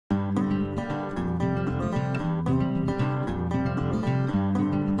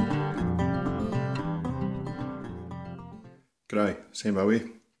G'day, Sambo here.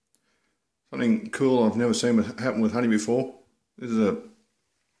 Something cool I've never seen happen with honey before. This is a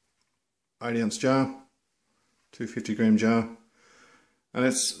 8-ounce jar, 250 gram jar, and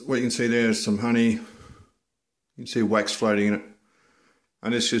it's what you can see there is some honey. You can see wax floating in it,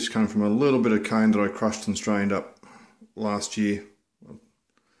 and this just come from a little bit of cane that I crushed and strained up last year. And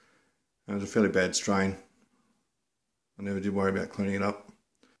it was a fairly bad strain. I never did worry about cleaning it up.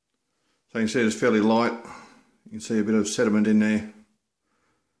 So you can see it's fairly light. You can see a bit of sediment in there,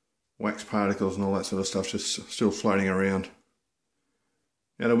 wax particles and all that sort of stuff just still floating around.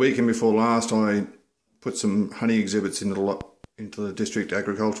 Now the weekend before last I put some honey exhibits into the district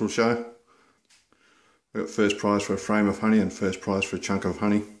agricultural show. I got first prize for a frame of honey and first prize for a chunk of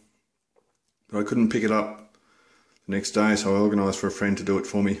honey. But I couldn't pick it up the next day, so I organised for a friend to do it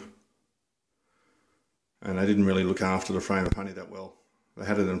for me. And they didn't really look after the frame of honey that well. They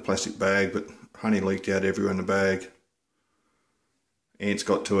had it in a plastic bag, but honey leaked out everywhere in the bag. Ants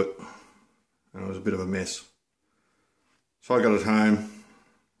got to it, and it was a bit of a mess. So I got it home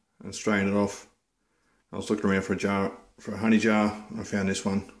and strained it off. I was looking around for a honey jar, and I found this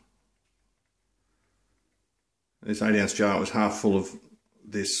one. This 8-ounce jar was half full of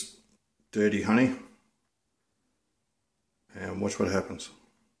this dirty honey. And watch what happens.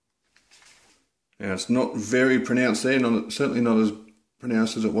 Now it's not very pronounced there, certainly not as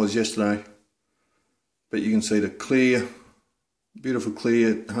pronounced as it was yesterday, but you can see the clear, beautiful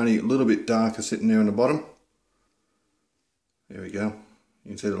clear honey, a little bit darker sitting there in the bottom. There we go. You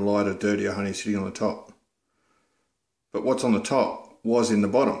can see the lighter, dirtier honey sitting on the top. But what's on the top was in the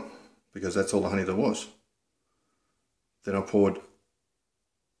bottom, because that's all the honey there was. Then I poured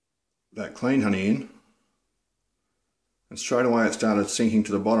that clean honey in, and straight away it started sinking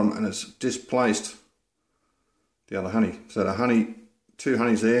to the bottom, and it's displaced the other honey. So the honey, two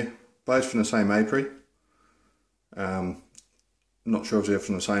honeys there, both from the same apiary. Not sure if they're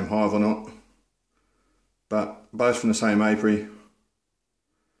from the same hive or not, but both from the same apiary.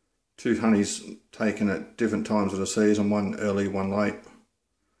 Two honeys taken at different times of the season, one early, one late.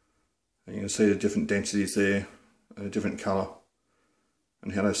 And you can see the different densities there, and a different colour,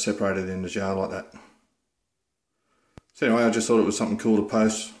 and how they're separated in the jar like that. So anyway, I just thought it was something cool to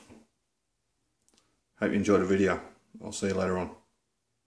post. Hope you enjoyed the video. I'll see you later on.